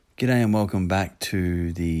G'day and welcome back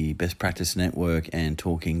to the Best Practice Network and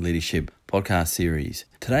Talking Leadership podcast series.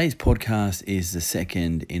 Today's podcast is the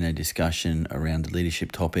second in a discussion around the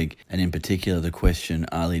leadership topic, and in particular the question,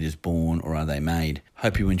 are leaders born or are they made?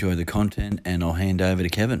 Hope you enjoy the content, and I'll hand over to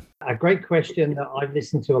Kevin. A great question that I've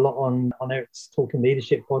listened to a lot on Eric's Talking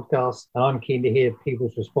Leadership podcast, and I'm keen to hear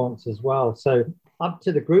people's response as well. So up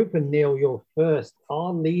to the group, and Neil, you're first.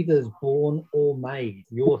 Are leaders born or made?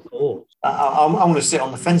 Your thoughts? I'm going to sit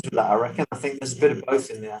on the fence with that, I reckon. I think there's a bit of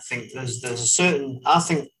both in there. I think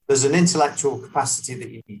there's an intellectual capacity that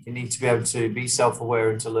you need. You need to be able to be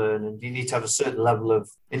self-aware and to learn, and you need to have a certain level of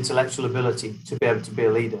intellectual ability to be able to be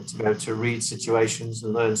a leader, to be able to read situations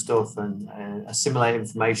and learn stuff and assimilate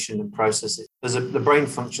information and process it. There's the brain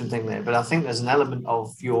function thing there, but I think there's an element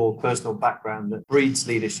of your personal background that breeds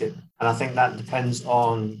leadership. And I think that depends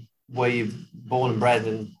on where you're born and bred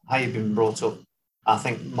and how you've been brought up. I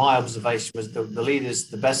think my observation was the leaders,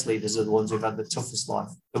 the best leaders are the ones who've had the toughest life.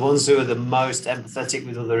 The ones who are the most empathetic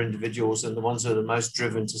with other individuals and the ones who are the most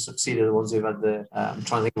driven to succeed are the ones who've had the, I'm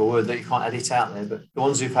trying to think of a word that you can't edit out there, but the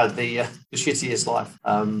ones who've had the shittiest life.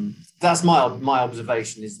 That's my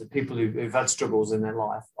observation, is that people who've had struggles in their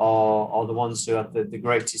life are the ones who have the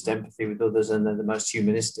greatest empathy with others, and they're the most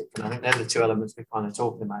humanistic. And I think they're the two elements we're kind of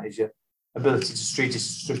talking about, is your ability to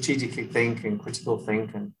strategically think and critical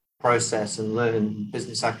think and process and learn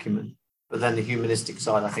business acumen. But then the humanistic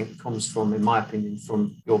side, I think, comes from, in my opinion,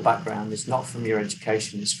 from your background. It's not from your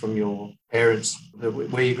education, it's from your parents,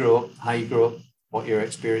 where you grew up, how you grew up, what your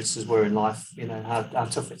experiences were in life, how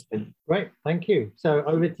tough it's been. Great, thank you. So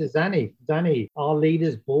over to Zanny. Zanny, are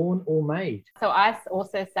leaders born or made? So I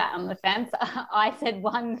also sat on the fence. I said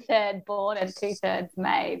 1/3 born and 2/3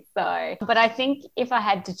 made. But I think if I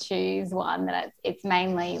had to choose one, that it's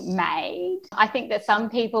mainly made. I think that some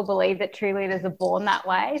people believe that true leaders are born that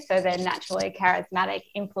way. So they're naturally charismatic,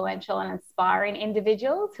 influential and inspiring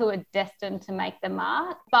individuals who are destined to make the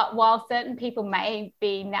mark. But while certain people may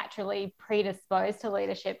be naturally predisposed to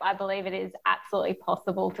leadership, I believe it is absolutely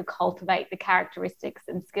possible to cultivate the characteristics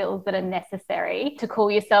and skills that are necessary to call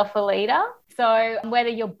yourself a leader. So whether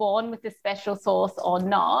you're born with a special sauce or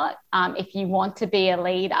not, if you want to be a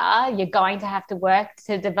leader, you're going to have to work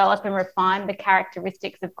to develop and refine the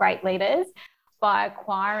characteristics of great leaders by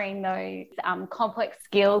acquiring those complex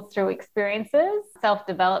skills through experiences,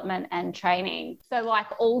 self-development and training. So like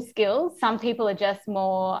all skills, some people are just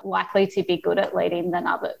more likely to be good at leading than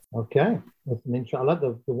others. Okay. That's an I love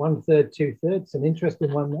the 1/3, 2/3. An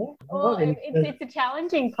interesting one there. Well, it's a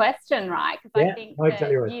challenging question, right? Because I think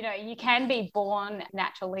exactly right. You can be born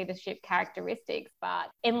natural leadership characteristics, but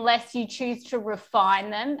unless you choose to refine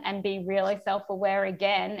them and be really self-aware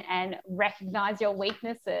again and recognize your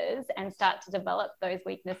weaknesses and start to develop those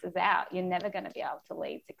weaknesses out, you're never going to be able to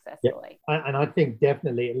lead successfully. Yeah. And I think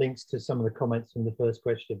definitely it links to some of the comments from the first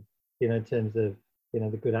question, in terms of,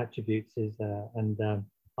 the good attributes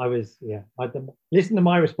I'd listen to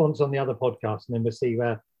my response on the other podcast, and then we'll see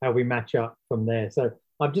how we match up from there. So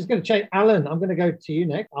I'm just going to change. Alan, I'm going to go to you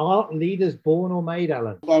next. Are leaders born or made,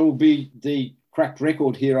 Alan? I will be the cracked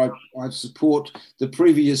record here. I support the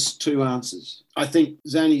previous two answers. I think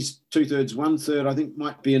Zanny's 2/3, 1/3, I think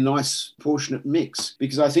might be a nice proportionate mix,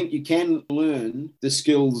 because I think you can learn the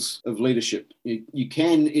skills of leadership. You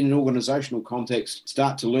can, in an organisational context,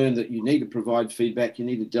 start to learn that you need to provide feedback, you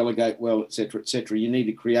need to delegate well, etc., etc. You need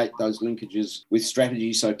to create those linkages with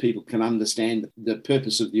strategy so people can understand the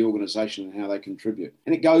purpose of the organisation and how they contribute.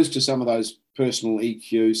 And it goes to some of those personal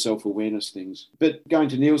EQ, self-awareness things. But going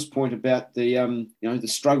to Neil's point about the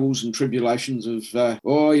struggles and tribulations of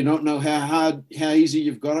you don't know how easy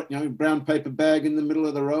you've got it, brown paper bag in the middle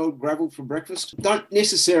of the road, gravel for breakfast. Don't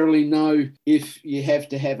necessarily know if you have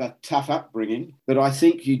to have a tough upbringing, but I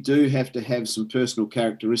think you do have to have some personal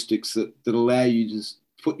characteristics that allow you to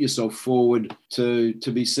put yourself forward to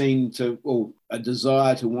be seen or a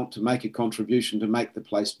desire to want to make a contribution to make the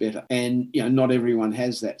place better. And, not everyone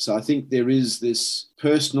has that. So I think there is this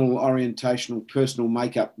personal orientational, personal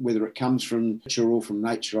makeup, whether it comes from nature or from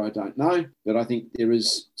nature, I don't know. But I think there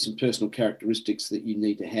is some personal characteristics that you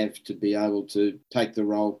need to have to be able to take the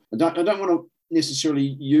role. I don't want to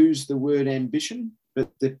necessarily use the word ambition,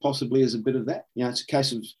 but there possibly is a bit of that. It's a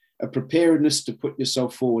case of a preparedness to put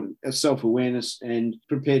yourself forward, a self-awareness, and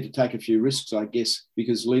prepared to take a few risks, I guess,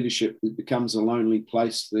 because leadership becomes a lonely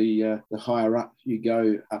place the higher up you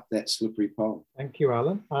go up that slippery pole. Thank you,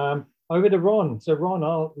 Alan. Over to Ron. So Ron,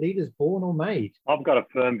 are leaders born or made? I've got a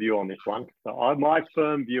firm view on this one. So my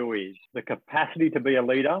firm view is the capacity to be a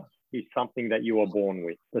leader is something that you are born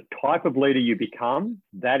with. The type of leader you become,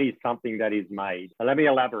 that is something that is made. So let me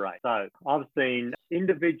elaborate. So I've seen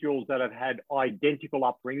individuals that have had identical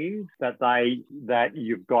upbringings that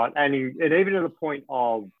you've got, and even to the point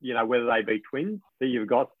of, whether they be twins, that you've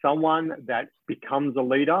got someone that becomes a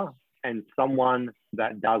leader and someone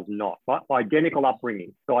that does not, but identical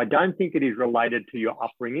upbringing. So I don't think it is related to your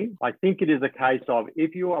upbringing. I think it is a case of,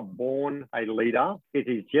 if you are born a leader, it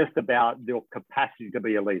is just about your capacity to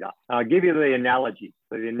be a leader. I'll give you the analogy.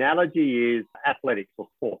 So the analogy is athletics or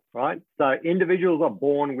sport, right? So individuals are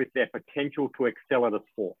born with their potential to excel at a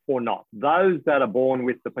sport or not. Those that are born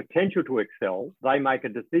with the potential to excel, they make a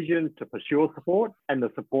decision to pursue a sport and the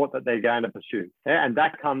support that they're going to pursue. Yeah? And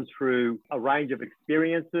that comes through a range of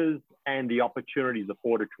experiences and the opportunities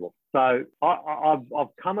afforded to them. So I've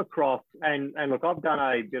come across, and look, I've done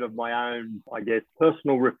a bit of my own, I guess,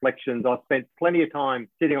 personal reflections. I've spent plenty of time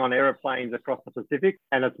sitting on airplanes across the Pacific,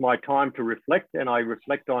 and it's my time to reflect, and I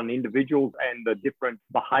reflect on individuals and the different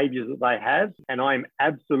behaviors that they have. And I'm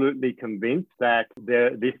absolutely convinced that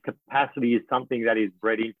this capacity is something that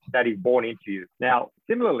is born into you. Now,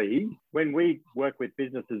 similarly, when we work with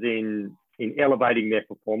businesses in elevating their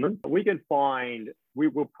performance, we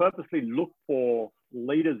will purposely look for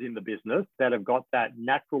leaders in the business that have got that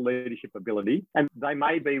natural leadership ability. And they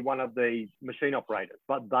may be one of the machine operators,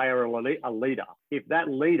 but they are a leader. If that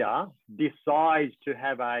leader decides to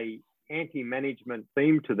have a anti-management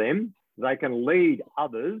theme to them, they can lead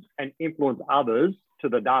others and influence others to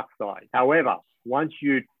the dark side. However, once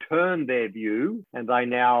you turn their view and they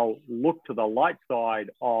now look to the light side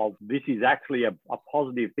of this is actually a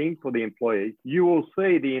positive thing for the employees, you will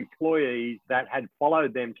see the employees that had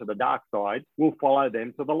followed them to the dark side will follow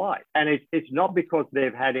them to the light. And it's not because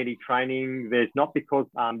they've had any training. There's not because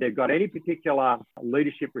they've got any particular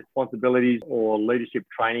leadership responsibilities or leadership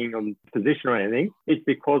training or position or anything. It's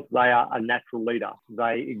because they are a natural leader.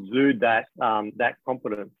 They exude that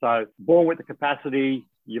confidence. So born with the capacity,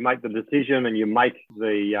 you make the decision and you make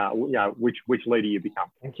the which leader you become.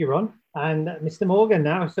 Thank you, Ron. And Mr. Morgan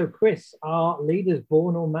now. So Chris, are leaders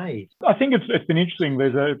born or made? I think it's been interesting.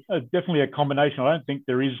 There's definitely a combination. I don't think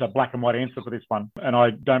there is a black and white answer for this one. And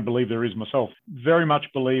I don't believe there is myself. Very much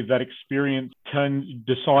believe that experience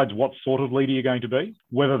decides what sort of leader you're going to be,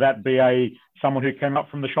 whether that be someone who came up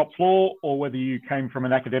from the shop floor or whether you came from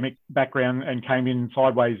an academic background and came in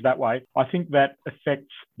sideways that way. I think that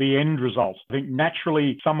affects the end result. I think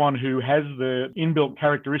naturally someone who has the inbuilt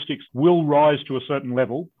characteristics will rise to a certain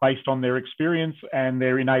level based on their experience and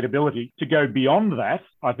their innate ability. To go beyond that,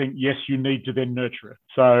 I think, yes, you need to then nurture it.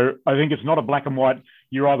 So I think it's not a black and white,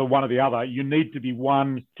 you're either one or the other. You need to be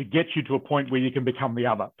one to get you to a point where you can become the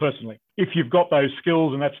other, personally. If you've got those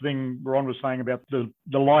skills, and that's the thing Ron was saying about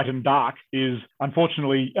the light and dark, is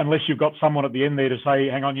unfortunately, unless you've got someone at the end there to say,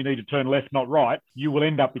 hang on, you need to turn left, not right, you will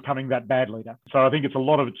end up becoming that bad leader. So I think it's a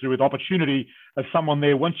lot of it to do with opportunity of someone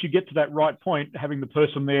there. Once you get to that right point, having the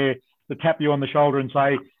person there to tap you on the shoulder and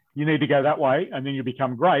say, you need to go that way, and then you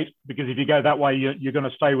become great, because if you go that way, you're going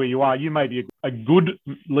to stay where you are. You may be a good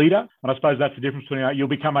leader, and I suppose that's the difference between you'll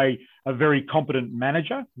become a very competent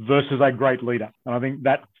manager versus a great leader. And I think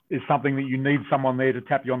that is something that you need someone there to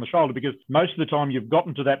tap you on the shoulder, because most of the time you've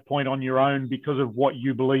gotten to that point on your own because of what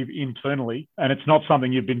you believe internally, and it's not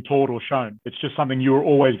something you've been taught or shown. It's just something you're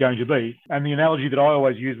always going to be. And the analogy that I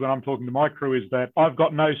always use when I'm talking to my crew is that I've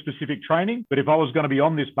got no specific training, but if I was going to be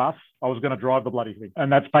on this bus, I was going to drive the bloody thing.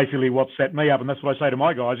 And that's basically what set me up. And that's what I say to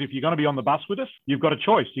my guys. If you're going to be on the bus with us, you've got a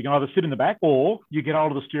choice. You can either sit in the back or you get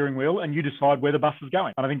hold of the steering wheel and you decide where the bus is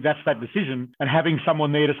going. And I think that's that decision, and having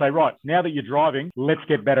someone there to say, right, now that you're driving, let's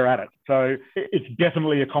get better at it. So it's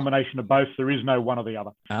definitely a combination of both. There is no one or the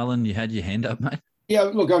other. Alan, you had your hand up, mate. Yeah,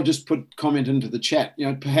 look, I've just put comment into the chat.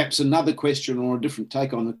 Perhaps another question or a different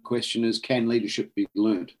take on the question is, can leadership be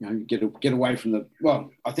learned? Get away from the, well,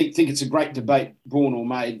 I think it's a great debate, born or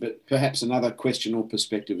made, but perhaps another question or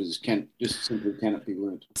perspective is, can it be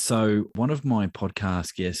learned? So one of my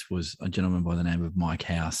podcast guests was a gentleman by the name of Mike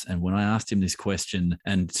House. And when I asked him this question,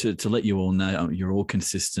 and to let you all know, you're all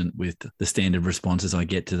consistent with the standard responses I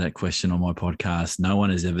get to that question on my podcast. No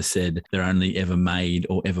one has ever said they're only ever made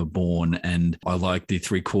or ever born. And I like the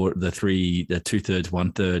 2/3,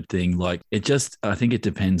 1/3 thing. Like, it just, I think it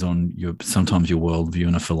depends on sometimes your worldview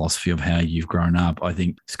and a philosophy of how you've grown up. I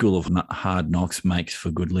think School of Hard Knocks makes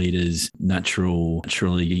for good leaders,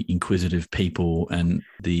 naturally inquisitive people. And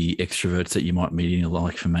the extroverts that you might meet in your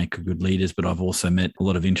life can make good leaders, but I've also met a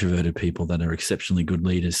lot of introverted people that are exceptionally good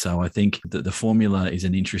leaders. So I think that the formula is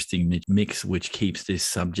an interesting mix, which keeps this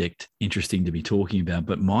subject interesting to be talking about.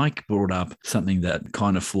 But Mike brought up something that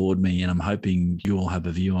kind of floored me, and I'm hoping you all have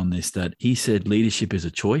a view on this, that he said leadership is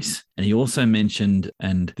a choice. And he also mentioned,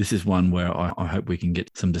 and this is one where I hope we can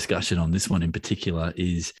get some discussion on this one in particular,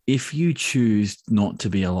 is if you choose not to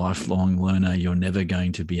be a lifelong learner, you're never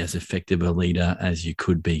going to be as effective a leader as you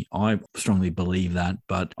could be. I strongly believe that,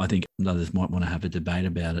 but I think others might want to have a debate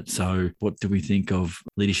about it. So what do we think of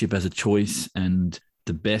leadership as a choice? And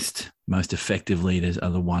the best, most effective leaders are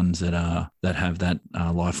the ones that have that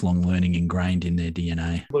lifelong learning ingrained in their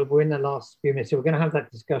DNA. Well, we're in the last few minutes, so we're going to have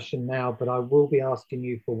that discussion now, but I will be asking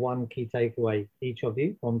you for one key takeaway, each of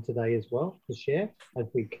you, from today as well, to share as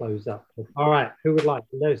we close up. All right, who would like?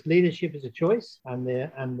 Those leadership is a choice, and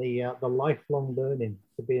the lifelong learning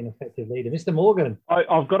to be an effective leader. Mr. Morgan.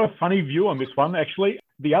 I've got a funny view on this one, actually.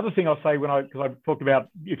 The other thing I'll say because I talked about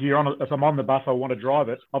if I'm on the bus, I want to drive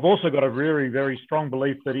it. I've also got a very, very strong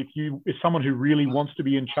belief that if someone who really wants to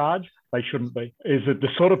be in charge, they shouldn't be. Is that the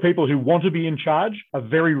sort of people who want to be in charge are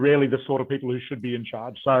very rarely the sort of people who should be in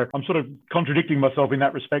charge. So I'm sort of contradicting myself in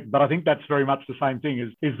that respect, but I think that's very much the same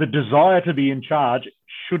thing, is the desire to be in charge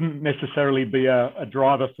shouldn't necessarily be a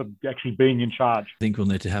driver for actually being in charge. I think we'll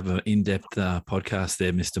need to have an in-depth podcast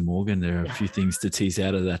there, Mr. Morgan. There are a few things to tease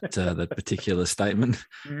out of that particular statement.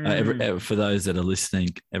 For those that are listening,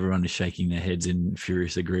 everyone is shaking their heads in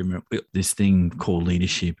furious agreement. This thing called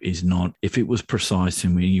leadership is not, if it was precise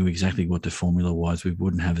and we knew exactly what the formula was, we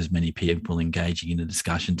wouldn't have as many people engaging in the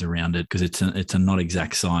discussions around it, because it's a not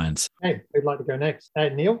exact science. Hey, who'd like to go next?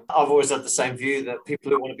 Neil? I've always had the same view that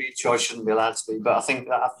people who want to be in charge shouldn't be allowed to be. But I think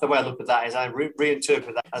that the way I look at that is I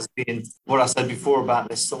reinterpret that as being what I said before about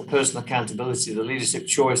this sort of personal accountability. The leadership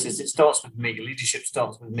choice is it starts with me. Leadership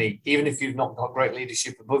starts with me. Even if you've not got great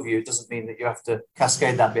leadership above you, it doesn't mean that you have to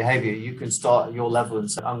cascade that behavior. You can start at your level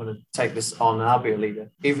and say, I'm going to take this on and I'll be a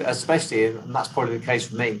leader. Especially, and that's probably the case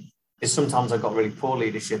for me, is sometimes I got really poor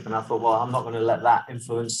leadership and I thought, well, I'm not going to let that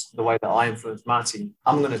influence the way that I influence my team.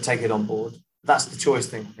 I'm going to take it on board. That's the choice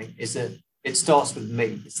thing, I think, is that it starts with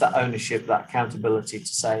me. It's that ownership, that accountability to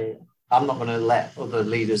say, I'm not going to let other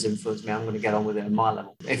leaders influence me. I'm going to get on with it at my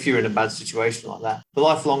level. If you're in a bad situation like that, the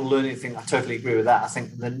lifelong learning thing, I totally agree with that. I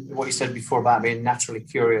think then what you said before about being naturally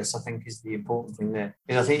curious, I think is the important thing there.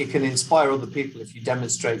 I think you can inspire other people if you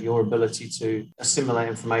demonstrate your ability to assimilate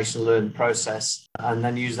information, learn the process, and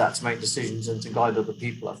then use that to make decisions and to guide other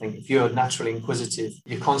people. I think if you're naturally inquisitive,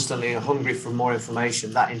 you're constantly hungry for more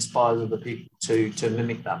information, that inspires other people to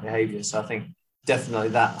mimic that behavior. So I think definitely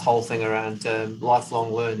that whole thing around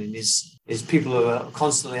lifelong learning is people who are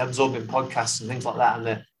constantly absorbing podcasts and things like that,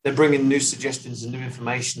 and they're bringing new suggestions and new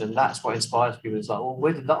information, and that's what inspires people. It's like, well,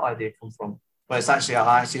 where did that idea come from? Well, it's actually,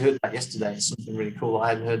 I actually heard that yesterday. It's something really cool I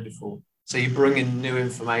hadn't heard before. So you bring in new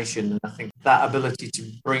information, and I think that ability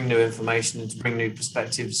to bring new information and to bring new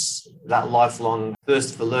perspectives, that lifelong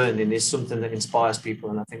thirst for learning is something that inspires people,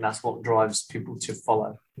 and I think that's what drives people to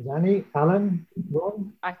follow. Zanny, Alan,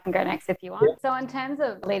 Ron? I can go next if you want. Yeah. So in terms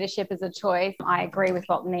of leadership as a choice, I agree with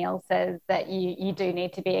what Neil says, that you do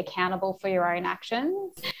need to be accountable for your own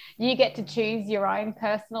actions. You get to choose your own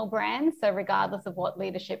personal brand. So regardless of what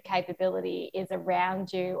leadership capability is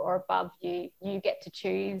around you or above you, you get to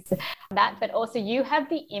choose that. But also you have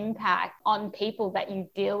the impact on people that you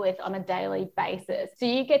deal with on a daily basis. So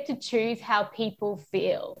you get to choose how people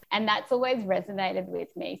feel. And that's always resonated with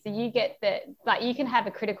me. So you get you can have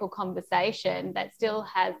a critical conversation that still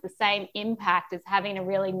has the same impact as having a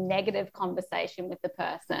really negative conversation with the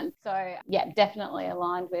person. So yeah, definitely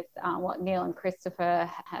aligned with what Neil and Christopher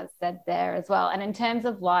has said there as well. And in terms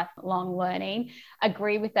of lifelong learning,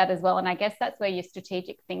 agree with that as well. And I guess that's where your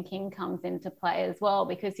strategic thinking comes into play as well,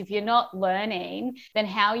 because if you're not learning, then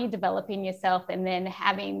how are you developing yourself and then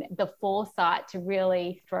having the foresight to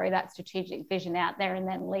really throw that strategic vision out there and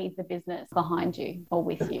then lead the business behind you or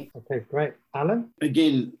with you? Okay, great. Alan?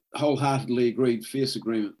 Again, wholeheartedly agreed, fierce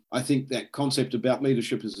agreement. I think that concept about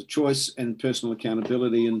leadership as a choice and personal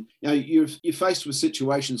accountability, and you're faced with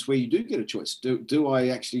situations where you do get a choice. Do I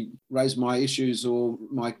actually raise my issues or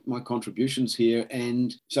my contributions here?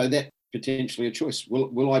 And so that potentially a choice.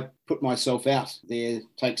 Will I put myself out there,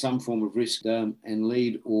 take some form of risk and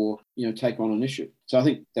lead, or take on an issue? So I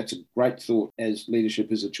think that's a great thought, as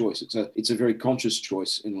leadership is a choice. It's a very conscious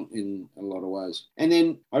choice in a lot of ways. And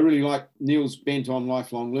then I really like Neil's bent on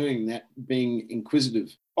lifelong learning, that being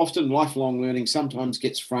inquisitive. often lifelong learning sometimes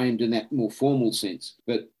gets framed in that more formal sense,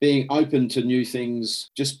 but being open to new things,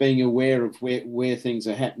 just being aware of where things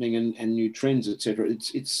are happening and new trends, etc.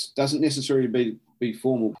 It doesn't necessarily be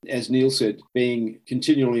formal. As Neil said, being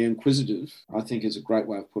continually inquisitive, I think, is a great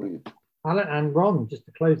way of putting it. Alan and Ron, just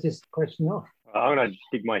to close this question off. I'm going to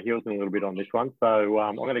dig my heels in a little bit on this one. So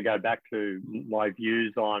I'm going to go back to my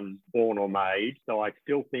views on born or made. So I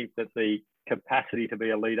still think that the capacity to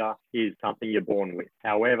be a leader is something you're born with.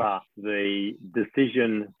 However, the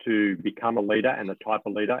decision to become a leader and the type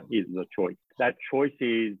of leader is the choice. That choice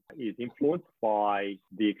is influenced by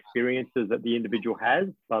the experiences that the individual has,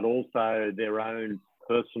 but also their own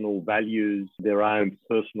personal values, their own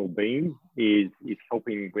personal being is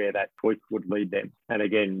helping where that choice would lead them. And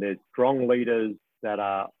again, there's strong leaders that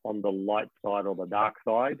are on the light side or the dark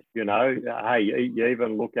side. You know, hey, you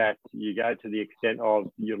even you go to the extent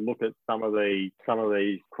of, you look at some of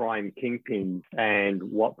these crime kingpins and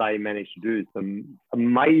what they manage to do, some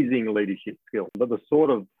amazing leadership skills, but the sort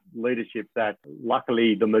of leadership that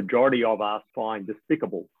luckily the majority of us find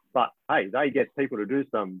despicable. But hey, they get people to do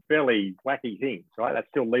some fairly wacky things, right? That's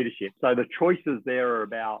still leadership. So the choices there are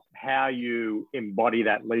about how you embody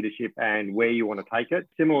that leadership and where you want to take it.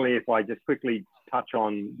 Similarly, if I just quickly touch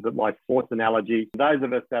on my sports analogy, those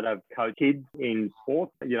of us that have coached kids in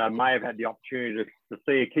sports, may have had the opportunity to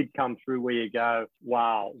see a kid come through where you go,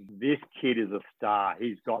 wow, this kid is a star.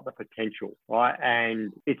 He's got the potential, right?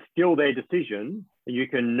 And it's still their decision. You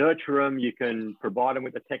can nurture them, you can provide them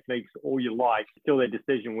with the techniques all you like. It's still their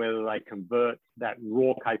decision whether they convert that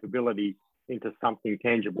raw capability into something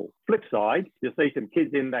tangible. Flip side, you see some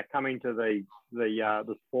kids in that come into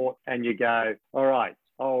the sport and you go, all right,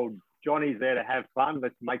 Johnny's there to have fun.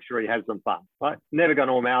 Let's make sure he has some fun. Right? Never going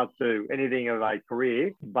to amount to anything of a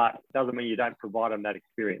career, but doesn't mean you don't provide them that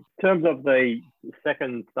experience. In terms of the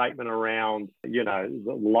second statement around, the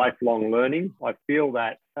lifelong learning, I feel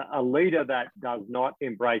that a leader that does not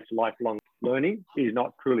embrace lifelong learning is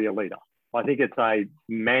not truly a leader. I think it's a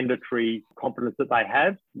mandatory competence that they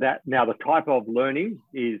have. That now the type of learning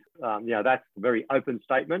is, that's a very open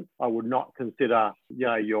statement. I would not consider,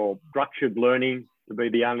 your structured learning to be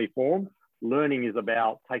the only form. Learning is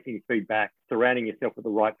about taking feedback, surrounding yourself with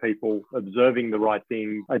the right people, observing the right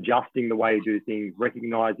things, adjusting the way you do things,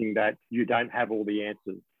 recognizing that you don't have all the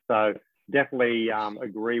answers. So definitely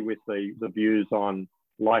agree with the views on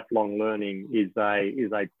lifelong learning is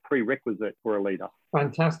a prerequisite for a leader.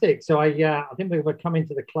 Fantastic. So I think we're coming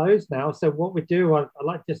to the close now. So what we do, I'd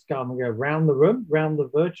like to just go around the room, around the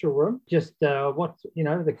virtual room. Just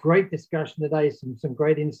the great discussion today, some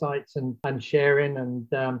great insights and sharing.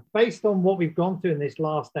 And based on what we've gone through in this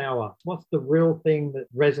last hour, what's the real thing that's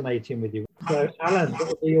resonating with you? So Alan, what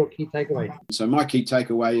would be your key takeaway? So my key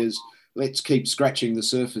takeaway is let's keep scratching the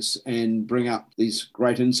surface and bring up these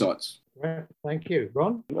great insights. Right. Thank you.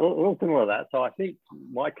 Ron? A little similar to that. So I think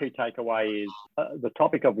my key takeaway is the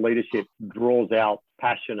topic of leadership draws out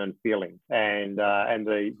passion and feeling. And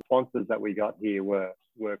the responses that we got here were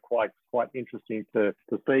quite interesting to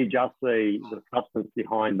see just the substance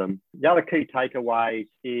behind them. The other key takeaway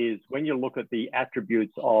is when you look at the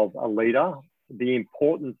attributes of a leader, the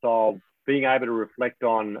importance of being able to reflect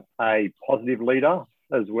on a positive leader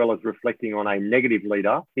as well as reflecting on a negative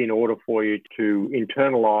leader in order for you to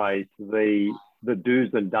internalize the do's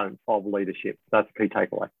and don'ts of leadership. That's the key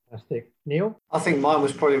takeaway. Fantastic. Neil? I think mine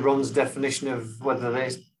was probably Ron's definition of whether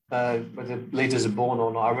leaders are born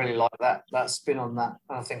or not. I really like that spin on that.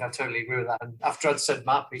 And I think I totally agree with that. And after I'd said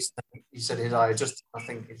my piece, he said his, I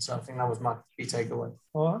think that was my key takeaway.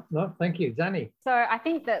 All right. No, thank you. Danny? So I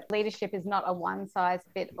think that leadership is not a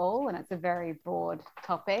one-size-fits-all, and it's a very broad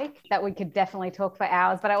topic that we could definitely talk for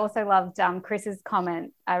hours. But I also loved Chris's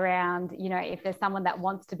comment around, if there's someone that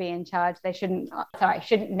wants to be in charge, they shouldn't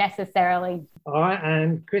necessarily. All right.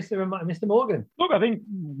 And Mr. Morgan? Look, I think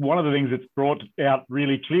one of the things that's brought out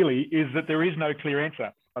really clearly is that there is no clear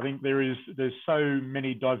answer. I think there's so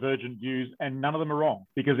many divergent views and none of them are wrong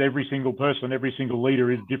because every single person, every single leader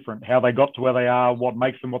is different. How they got to where they are, what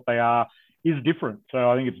makes them what they are is different. So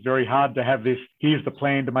I think it's very hard to have this, here's the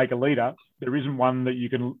plan to make a leader. There isn't one that you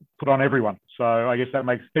can put on everyone. So I guess that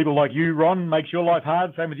makes people like you, Ron, makes your life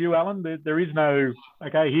hard. Same with you, Alan. There is no,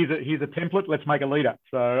 okay, here's a template, let's make a leader.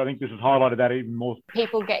 So I think this has highlighted that even more.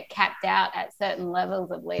 People get capped out at certain levels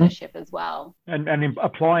of leadership as well. And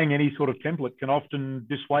applying any sort of template can often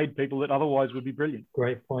dissuade people that otherwise would be brilliant.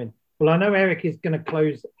 Great point. Well, I know Eric is going to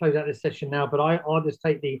close out this session now, but I'll just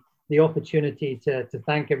take the opportunity to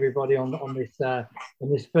thank everybody on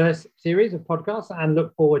this first series of podcasts and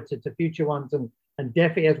look forward to future ones and and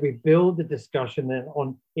definitely as we build the discussion and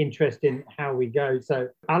on interest in how we go. So,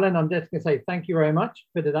 Alan, I'm just going to say thank you very much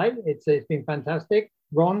for today. It's been fantastic.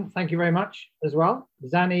 Ron, thank you very much as well.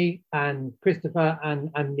 Zanny and Christopher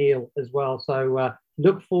and Neil as well. So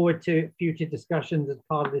look forward to future discussions as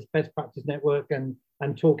part of this Best Practice Network and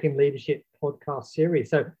Talking Leadership podcast series.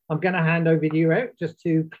 So I'm going to hand over to you, Eric, just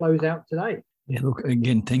to close out today. Yeah, look,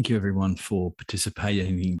 again, thank you everyone for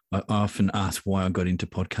participating. I often ask why I got into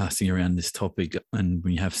podcasting around this topic. And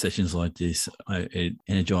when you have sessions like this, it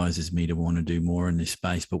energizes me to want to do more in this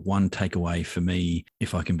space. But one takeaway for me,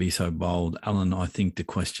 if I can be so bold, Alan, I think the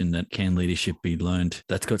question that can leadership be learned,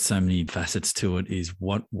 that's got so many facets to it, is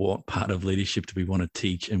what part of leadership do we want to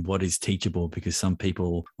teach and what is teachable? Because some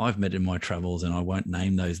people I've met in my travels, and I won't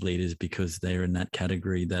name those leaders because they're in that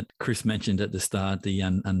category that Chris mentioned at the start, the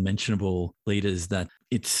unmentionable leaders, that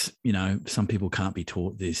it's, some people can't be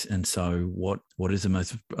taught this. And so what is the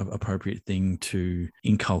most appropriate thing to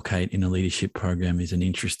inculcate in a leadership program is an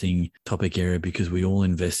interesting topic area, because we all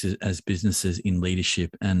invest as businesses in leadership.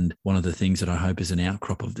 And one of the things that I hope is an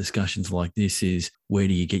outcrop of discussions like this is, where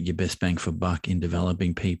do you get your best bang for buck in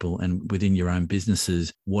developing people? And within your own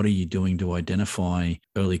businesses, what are you doing to identify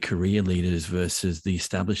early career leaders versus the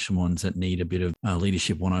established ones that need a bit of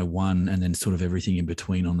leadership 101 and then sort of everything in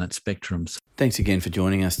between on that spectrum? So thanks again for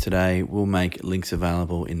joining us today. We'll make links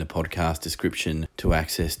available in the podcast description to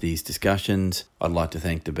access these discussions. I'd like to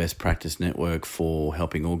thank the Best Practice Network for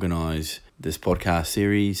helping organise this podcast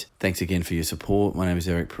series. Thanks again for your support. My name is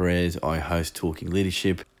Eric Perez. I host Talking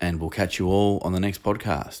Leadership, and we'll catch you all on the next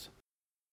podcast.